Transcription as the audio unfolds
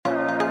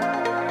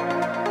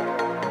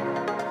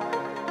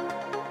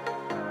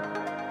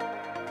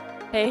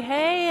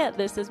Hey,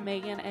 this is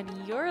Megan, and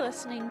you're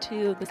listening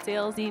to the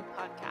Salesy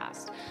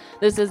Podcast.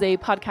 This is a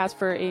podcast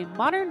for a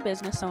modern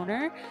business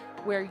owner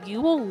where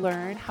you will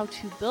learn how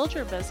to build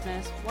your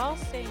business while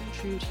staying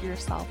true to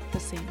yourself at the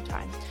same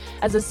time.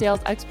 As a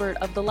sales expert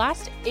of the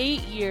last 8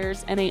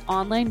 years and an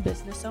online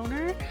business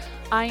owner,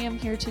 I am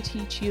here to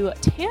teach you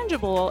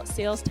tangible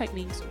sales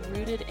techniques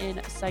rooted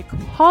in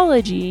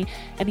psychology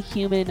and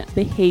human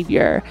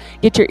behavior.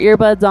 Get your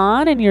earbuds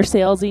on and your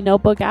salesy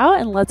notebook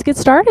out, and let's get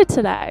started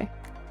today.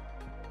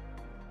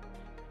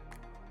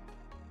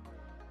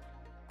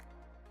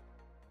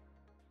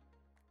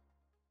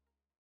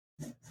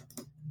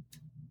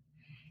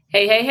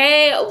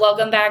 Hey,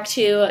 welcome back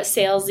to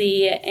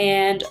Salesy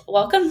and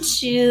welcome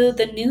to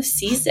the new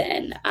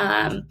season.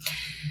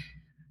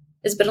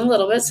 It's been a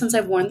little bit since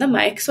I've worn the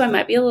mic, so I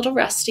might be a little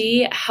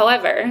rusty.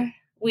 However,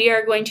 we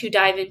are going to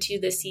dive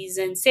into the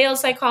season sales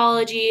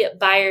psychology,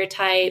 buyer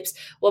types,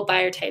 what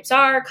buyer types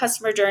are,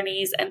 customer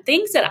journeys, and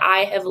things that I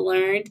have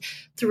learned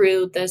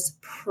through this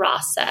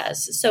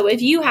process. So if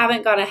you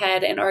haven't gone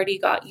ahead and already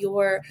got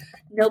your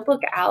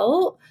notebook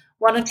out,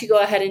 why don't you go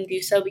ahead and do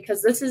so,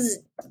 because this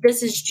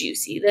is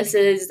juicy.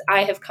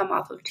 I have come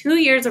off of 2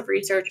 years of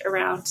research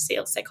around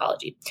sales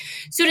psychology.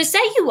 So to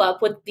set you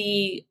up with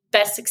the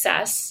best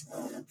success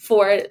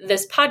for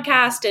this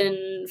podcast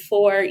and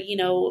for,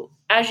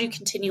 as you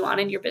continue on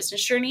in your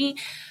business journey,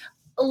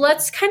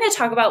 let's kind of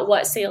talk about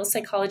what sales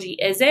psychology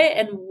is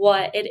and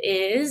what it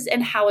is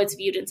and how it's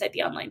viewed inside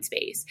the online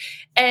space.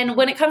 And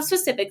when it comes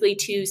specifically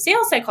to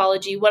sales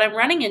psychology, what I'm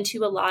running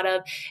into a lot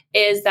of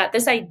is that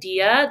this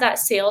idea that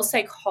sales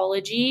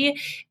psychology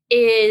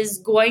is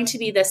going to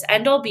be this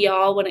end all be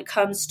all when it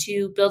comes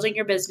to building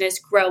your business,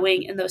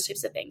 growing, and those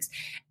types of things.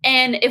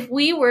 And if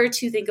we were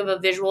to think of a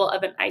visual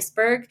of an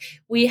iceberg,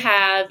 we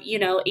have,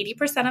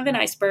 80% of an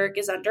iceberg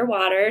is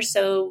underwater.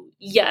 So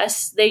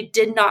yes, they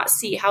did not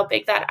see how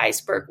big that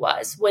iceberg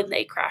was when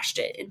they crashed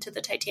it into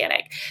the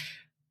Titanic.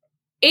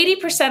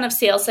 80% of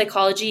sales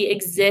psychology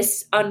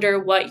exists under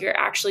what you're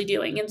actually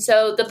doing. And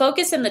so the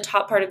focus in the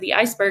top part of the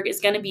iceberg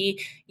is going to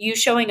be you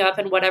showing up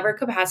in whatever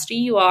capacity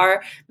you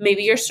are.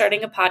 Maybe you're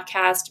starting a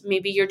podcast.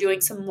 Maybe you're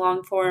doing some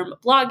long form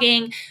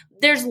blogging.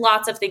 There's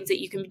lots of things that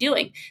you can be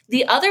doing.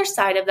 The other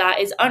side of that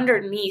is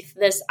underneath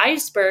this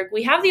iceberg,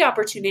 we have the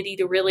opportunity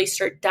to really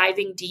start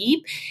diving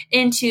deep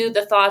into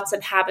the thoughts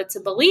and habits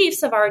and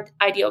beliefs of our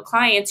ideal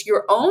clients,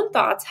 your own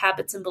thoughts,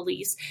 habits, and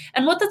beliefs,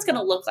 and what that's going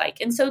to look like.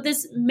 And so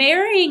this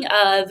marrying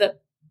of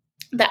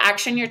the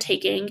action you're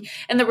taking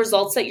and the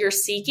results that you're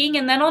seeking.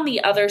 And then on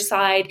the other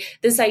side,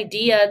 this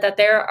idea that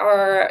there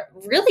are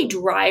really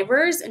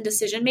drivers in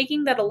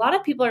decision-making that a lot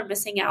of people are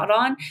missing out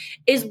on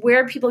is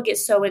where people get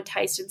so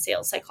enticed in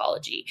sales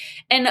psychology.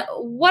 And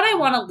what I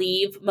want to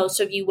leave most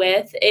of you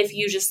with, if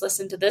you just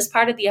listen to this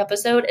part of the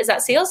episode, is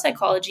that sales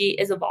psychology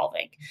is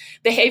evolving.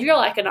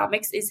 Behavioral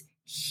economics is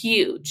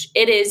huge.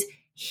 It is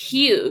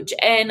huge.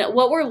 And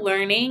what we're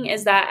learning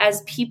is that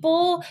as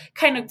people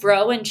kind of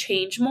grow and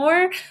change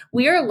more,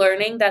 we are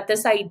learning that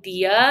this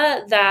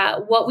idea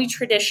that what we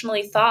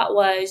traditionally thought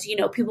was,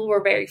 people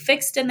were very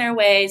fixed in their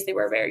ways, they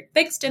were very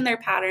fixed in their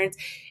patterns.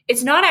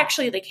 It's not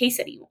actually the case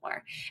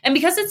anymore. And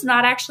because it's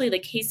not actually the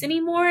case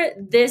anymore,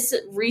 this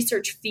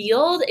research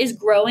field is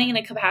growing in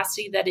a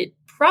capacity that it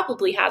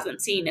probably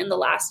hasn't seen in the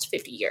last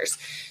 50 years.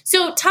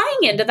 So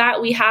tying into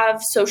that, we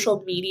have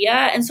social media,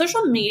 and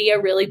social media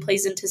really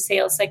plays into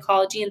sales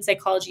psychology and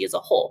psychology as a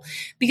whole,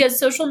 because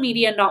social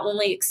media not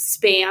only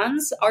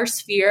expands our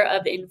sphere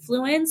of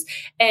influence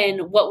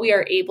and what we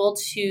are able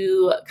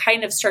to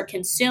kind of start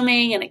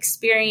consuming and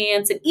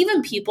experience, and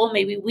even people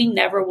maybe we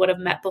never would have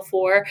met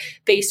before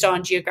based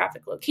on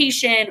geographic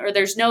location, or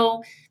there's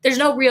no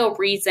real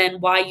reason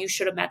why you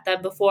should have met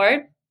them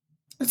before.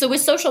 So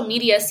with social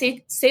media,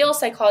 sales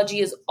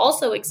psychology is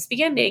also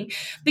expanding,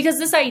 because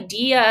this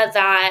idea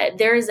that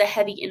there is a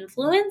heavy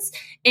influence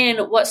in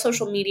what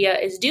social media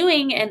is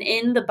doing and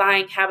in the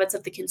buying habits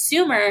of the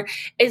consumer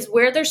is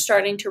where they're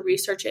starting to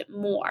research it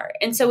more.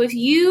 And so if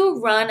you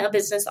run a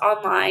business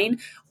online,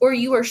 or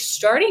you are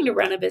starting to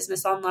run a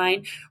business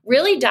online,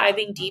 really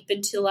diving deep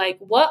into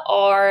what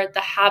are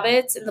the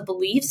habits and the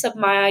beliefs of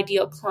my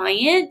ideal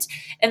client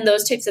and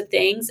those types of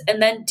things,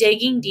 and then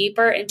digging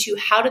deeper into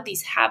how do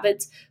these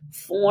habits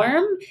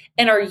form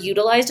and are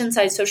utilized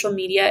inside social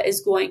media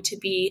is going to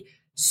be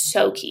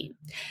so key.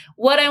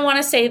 What I want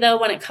to say though,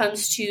 when it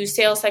comes to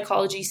sales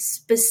psychology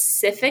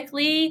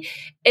specifically,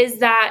 is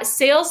that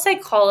sales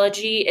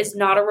psychology is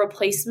not a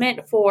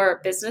replacement for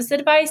business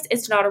advice.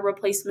 It's not a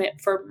replacement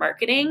for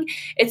marketing.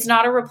 It's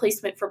not a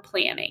replacement for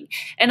planning.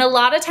 And a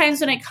lot of times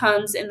when it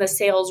comes in the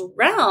sales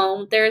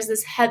realm, there's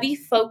this heavy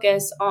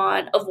focus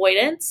on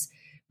avoidance,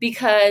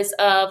 because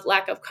of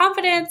lack of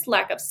confidence,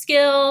 lack of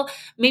skill.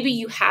 Maybe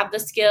you have the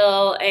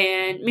skill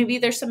and maybe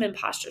there's some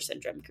imposter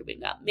syndrome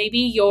coming up. Maybe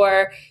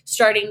you're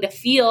starting to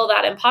feel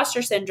that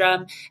imposter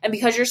syndrome. And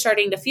because you're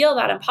starting to feel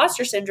that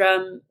imposter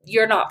syndrome,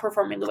 you're not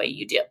performing the way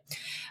you do.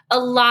 A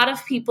lot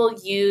of people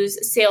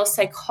use sales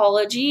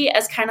psychology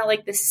as kind of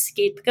like the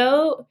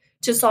scapegoat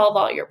to solve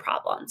all your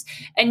problems.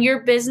 And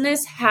your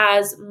business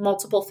has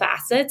multiple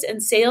facets,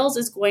 and sales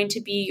is going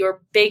to be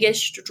your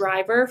biggest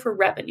driver for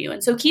revenue.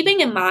 And so keeping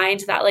in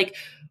mind that like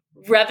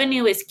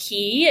revenue is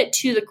key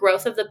to the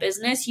growth of the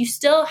business, you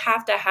still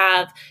have to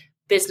have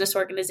business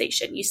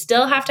organization. You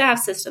still have to have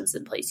systems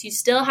in place. You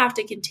still have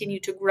to continue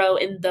to grow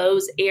in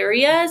those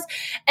areas.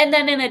 And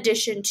then in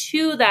addition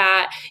to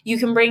that, you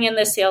can bring in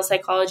the sales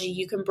psychology.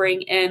 You can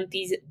bring in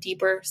these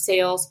deeper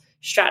sales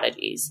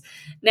strategies.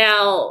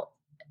 Now,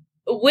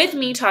 with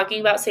me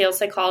talking about sales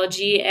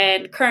psychology,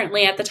 and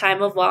currently at the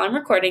time of while I'm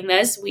recording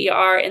this, we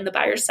are in the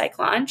Buyer's Psych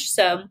launch.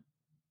 So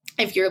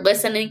if you're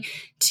listening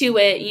to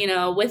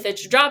it, with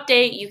its drop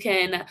date, you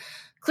can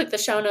click the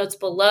show notes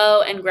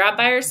below and grab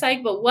Buyer's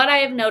Psych. But what I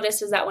have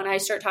noticed is that when I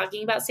start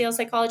talking about sales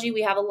psychology,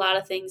 we have a lot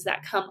of things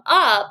that come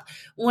up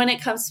when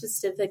it comes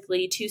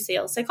specifically to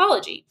sales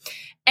psychology.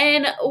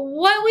 And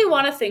what we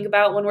want to think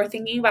about when we're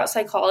thinking about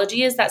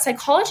psychology is that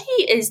psychology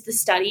is the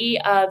study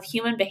of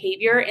human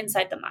behavior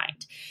inside the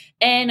mind.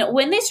 And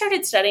when they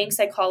started studying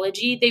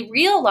psychology, they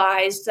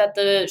realized that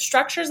the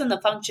structures and the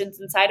functions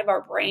inside of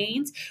our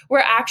brains were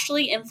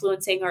actually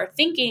influencing our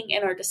thinking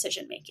and our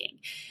decision making.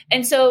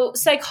 And so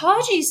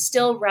psychology is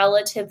still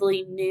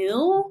relatively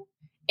new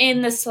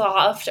in the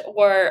soft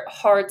or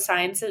hard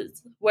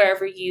sciences,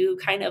 wherever you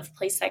kind of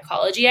place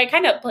psychology. I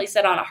kind of place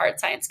it on a hard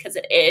science because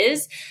it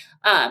is.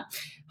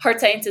 Hard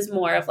science is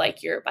more of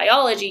like your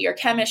biology, your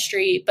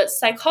chemistry, but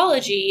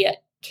psychology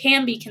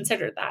can be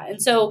considered that.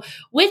 And so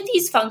with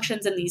these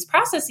functions and these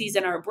processes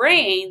in our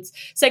brains,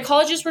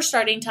 psychologists were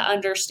starting to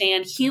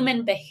understand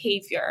human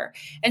behavior.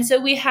 And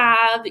so we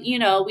have,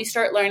 we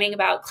start learning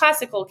about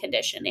classical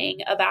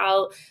conditioning,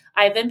 about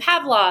Ivan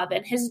Pavlov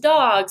and his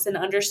dogs, and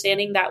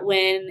understanding that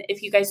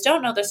if you guys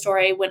don't know the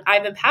story, when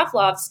Ivan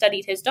Pavlov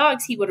studied his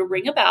dogs, he would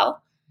ring a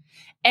bell.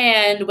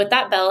 And with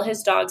that bell,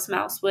 his dog's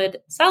mouth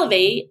would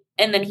salivate,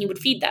 and then he would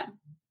feed them.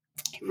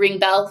 Ring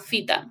bell,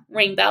 feed them.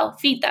 Ring bell,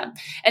 feed them.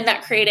 And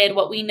that created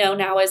what we know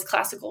now as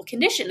classical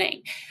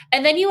conditioning.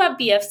 And then you have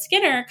B.F.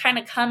 Skinner kind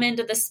of come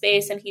into the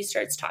space, and he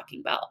starts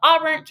talking about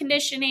operant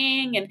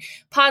conditioning and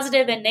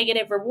positive and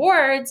negative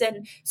rewards.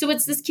 And so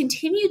it's this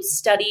continued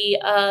study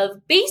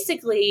of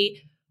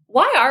basically,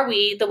 why are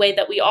we the way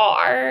that we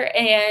are?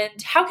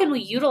 And how can we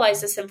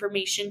utilize this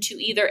information to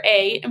either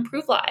A,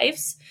 improve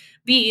lives,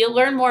 B,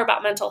 learn more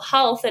about mental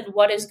health and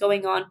what is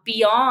going on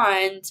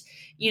beyond,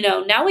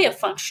 now we have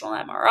functional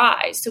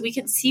MRIs, so we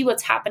can see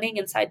what's happening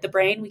inside the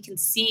brain. We can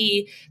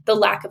see the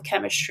lack of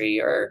chemistry,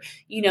 or,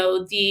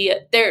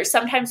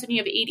 sometimes when you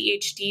have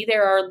ADHD,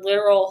 there are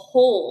literal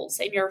holes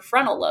in your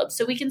frontal lobe.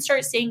 So we can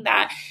start seeing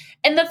that.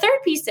 And the third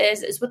piece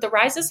is with the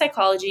rise of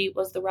psychology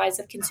was the rise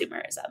of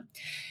consumerism.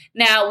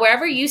 Now,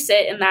 wherever you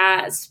sit in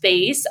that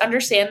space,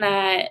 understand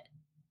that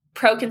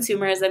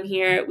pro-consumerism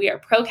here, we are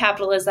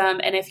pro-capitalism.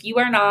 And if you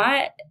are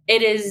not,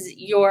 it is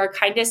your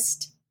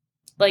kindest,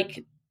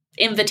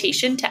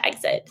 invitation to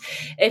exit.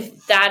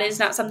 If that is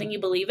not something you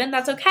believe in,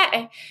 that's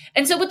okay.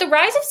 And so with the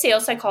rise of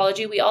sales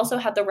psychology, we also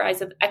had the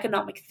rise of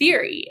economic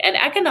theory. And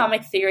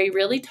economic theory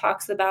really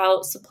talks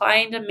about supply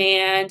and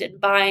demand and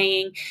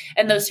buying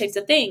and those types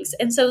of things.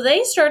 And so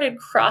they started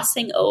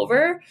crossing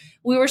over.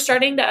 We were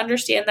starting to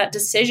understand that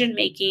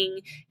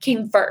decision-making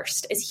came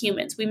first as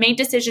humans. We made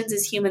decisions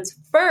as humans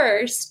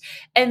first,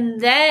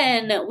 and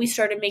then we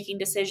started making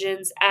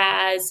decisions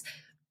as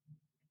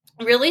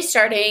really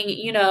starting,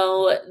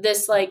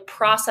 this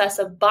process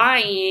of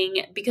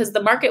buying, because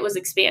the market was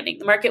expanding,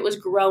 the market was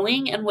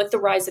growing. And with the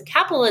rise of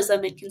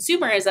capitalism and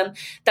consumerism,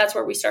 that's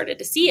where we started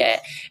to see it.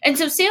 And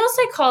so sales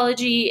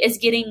psychology is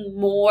getting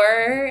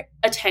more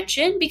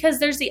attention because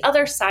there's the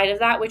other side of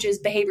that, which is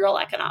behavioral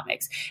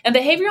economics. And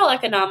behavioral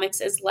economics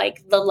is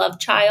like the love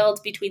child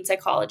between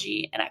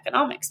psychology and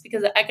economics,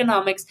 because the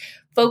economics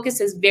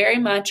focuses very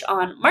much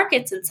on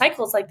markets and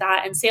cycles like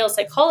that. And sales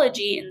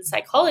psychology and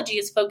psychology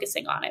is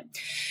focusing on it.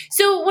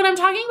 So when I'm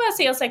talking about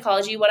sales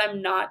psychology, what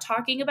I'm not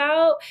talking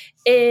about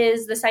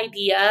is this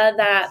idea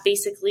that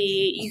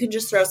basically you can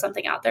just throw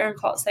something out there and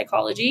call it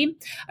psychology.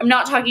 I'm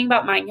not talking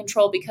about mind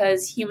control,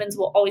 because humans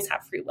will always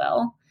have free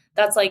will.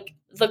 That's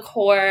the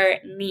core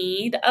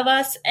need of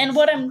us. And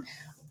what I'm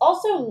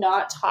also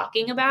not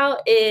talking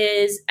about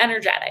is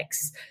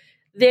energetics.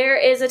 There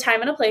is a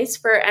time and a place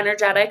for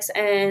energetics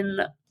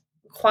and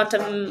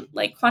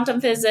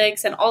quantum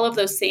physics and all of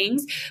those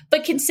things.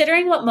 But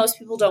considering what most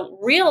people don't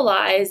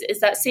realize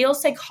is that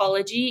sales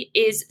psychology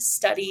is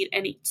studied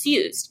and it's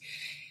used.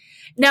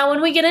 Now,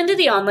 when we get into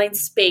the online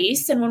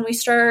space and when we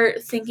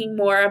start thinking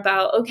more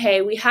about,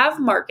 okay, we have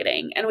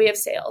marketing and we have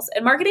sales,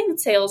 and marketing and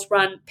sales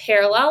run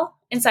parallel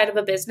inside of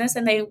a business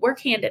and they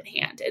work hand in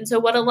hand. And so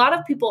what a lot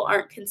of people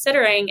aren't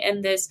considering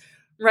in this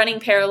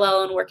running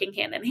parallel and working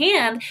hand in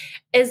hand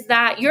is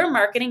that your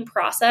marketing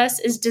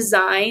process is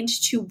designed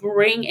to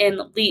bring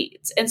in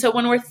leads. And so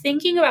when we're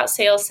thinking about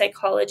sales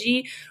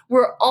psychology,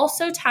 we're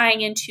also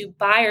tying into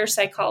buyer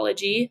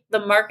psychology,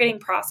 the marketing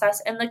process,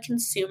 and the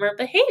consumer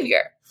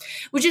behavior.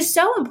 which is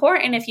so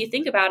important if you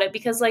think about it,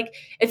 because like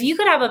if you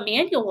could have a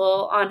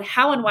manual on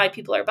how and why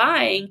people are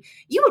buying,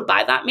 you would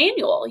buy that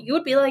manual. You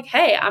would be like,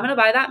 hey, I'm going to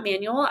buy that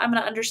manual. I'm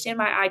going to understand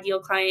my ideal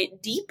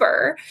client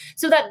deeper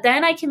so that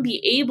then I can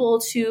be able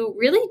to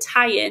really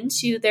tie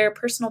into their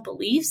personal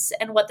beliefs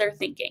and what they're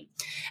thinking.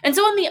 And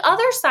so on the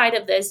other side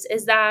of this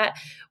is that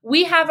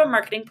we have a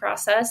marketing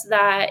process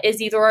that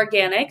is either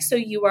organic, so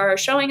you are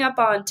showing up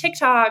on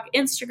TikTok,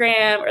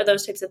 Instagram, or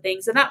those types of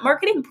things. And that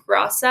marketing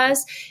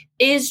process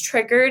is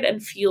triggered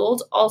and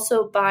fueled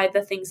also by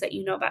the things that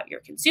you know about your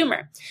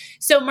consumer.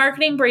 So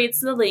marketing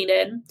breeds the lead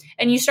in,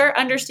 and you start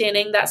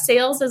understanding that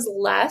sales is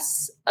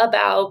less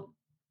about,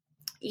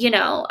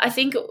 I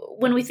think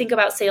when we think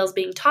about sales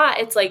being taught,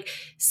 it's like,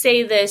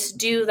 say this,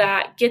 do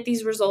that, get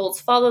these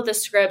results, follow the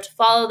script,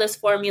 follow this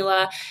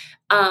formula.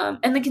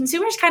 And the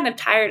consumer's kind of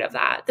tired of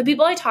that. The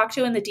people I talk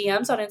to in the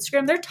DMs on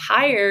Instagram, they're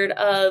tired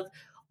of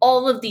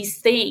all of these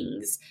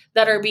things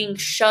that are being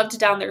shoved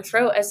down their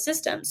throat as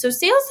systems. So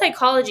sales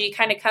psychology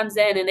kind of comes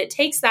in and it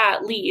takes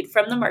that lead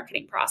from the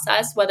marketing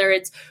process, whether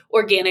it's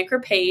organic or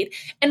paid.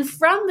 And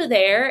from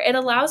there, it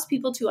allows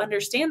people to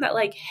understand that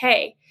like,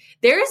 hey,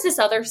 there is this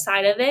other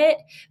side of it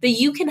that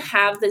you can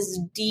have this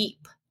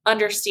deep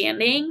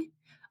understanding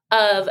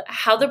of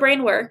how the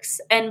brain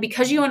works. And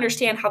because you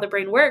understand how the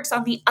brain works,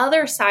 on the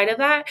other side of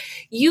that,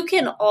 you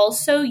can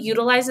also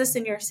utilize this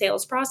in your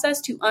sales process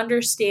to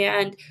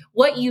understand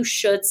what you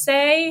should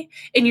say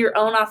in your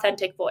own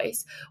authentic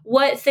voice,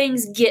 what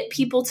things get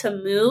people to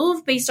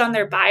move based on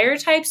their buyer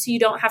type, so you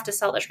don't have to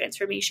sell the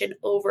transformation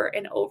over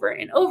and over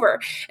and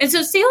over. And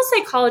so sales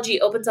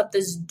psychology opens up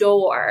this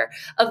door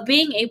of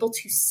being able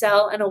to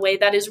sell in a way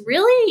that is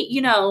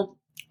really,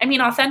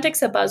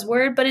 authentic's a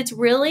buzzword, but it's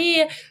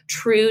really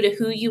true to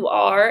who you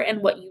are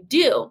and what you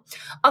do.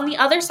 On the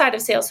other side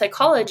of sales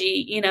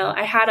psychology,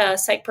 I had a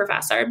psych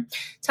professor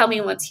tell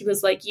me once, he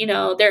was like,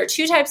 there are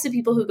two types of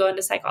people who go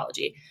into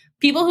psychology: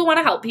 people who want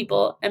to help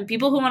people and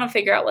people who want to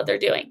figure out what they're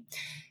doing.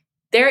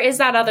 There is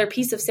that other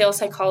piece of sales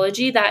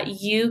psychology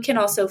that you can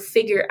also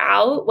figure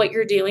out what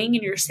you're doing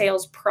in your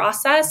sales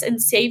process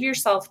and save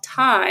yourself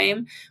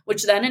time,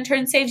 which then in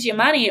turn saves you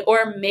money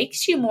or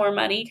makes you more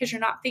money because you're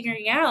not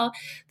figuring out,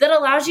 that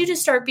allows you to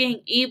start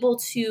being able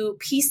to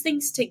piece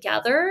things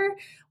together,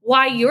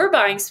 why you're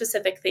buying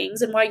specific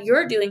things and why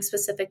you're doing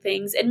specific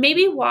things, and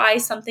maybe why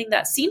something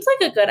that seems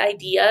like a good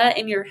idea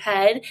in your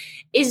head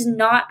is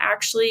not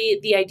actually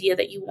the idea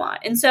that you want.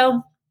 And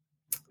so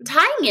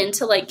tying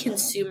into like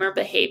consumer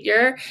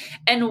behavior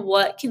and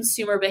what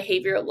consumer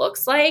behavior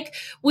looks like,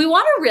 we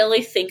want to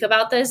really think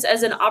about this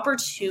as an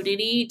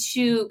opportunity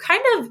to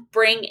kind of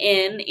bring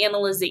in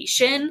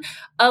analyzation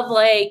of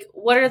like,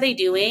 what are they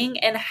doing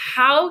and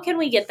how can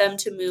we get them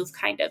to move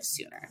kind of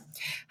sooner?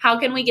 How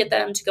can we get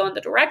them to go in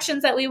the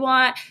directions that we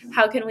want?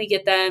 How can we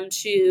get them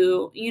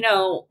to,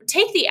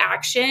 take the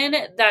action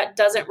that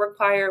doesn't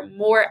require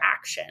more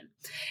action?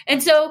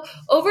 And so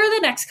over the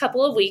next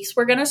couple of weeks,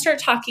 we're going to start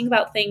talking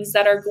about things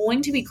that are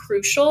going to be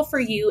crucial for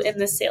you in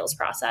the sales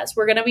process.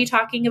 We're going to be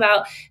talking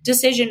about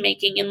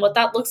decision-making and what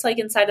that looks like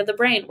inside of the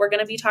brain. We're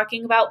going to be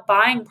talking about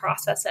buying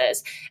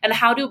processes and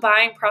how do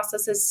buying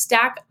processes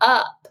stack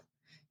up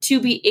to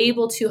be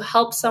able to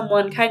help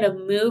someone kind of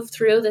move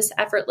through this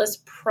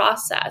effortless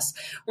process.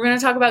 We're going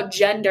to talk about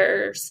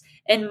genders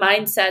and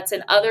mindsets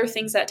and other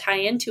things that tie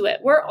into it.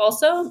 We're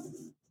also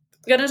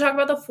going to talk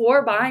about the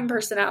 4 buying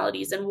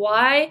personalities and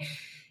why,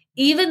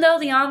 even though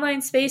the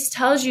online space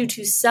tells you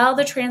to sell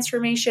the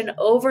transformation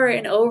over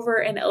and over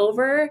and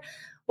over,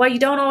 why you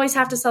don't always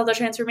have to sell the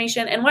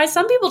transformation, and why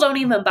some people don't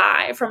even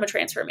buy from a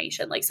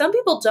transformation. Like some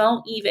people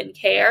don't even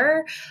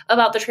care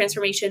about the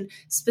transformation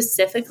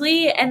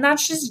specifically, and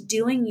that's just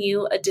doing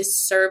you a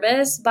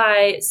disservice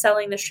by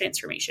selling this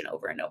transformation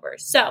over and over.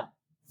 So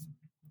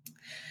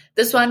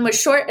this one was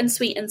short and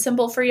sweet and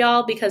simple for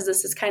y'all because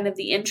this is kind of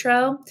the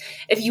intro.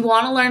 If you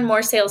want to learn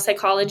more sales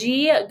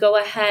psychology, go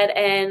ahead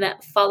and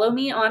follow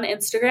me on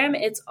Instagram.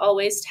 It's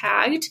always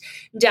tagged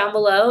down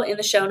below in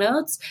the show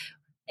notes.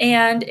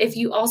 And if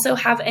you also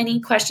have any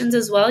questions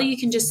as well, you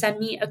can just send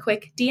me a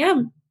quick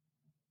DM.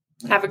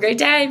 Have a great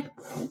day.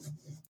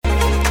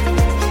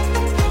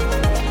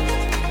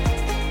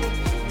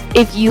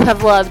 If you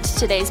have loved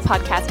today's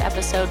podcast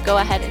episode, go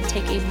ahead and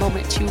take a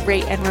moment to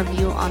rate and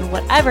review on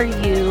whatever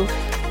you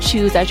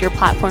choose as your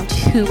platform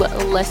to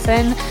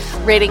listen.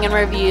 Rating and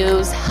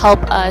reviews help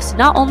us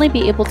not only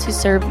be able to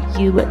serve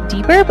you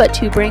deeper, but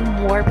to bring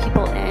more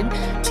people in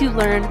to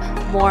learn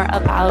more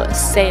about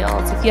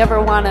sales. If you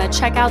ever want to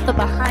check out the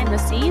behind the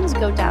scenes,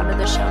 go down to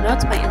the show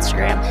notes. My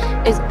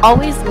Instagram is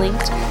always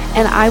linked,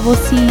 and I will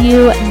see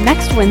you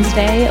next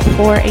Wednesday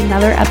for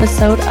another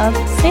episode of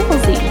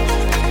Salesy.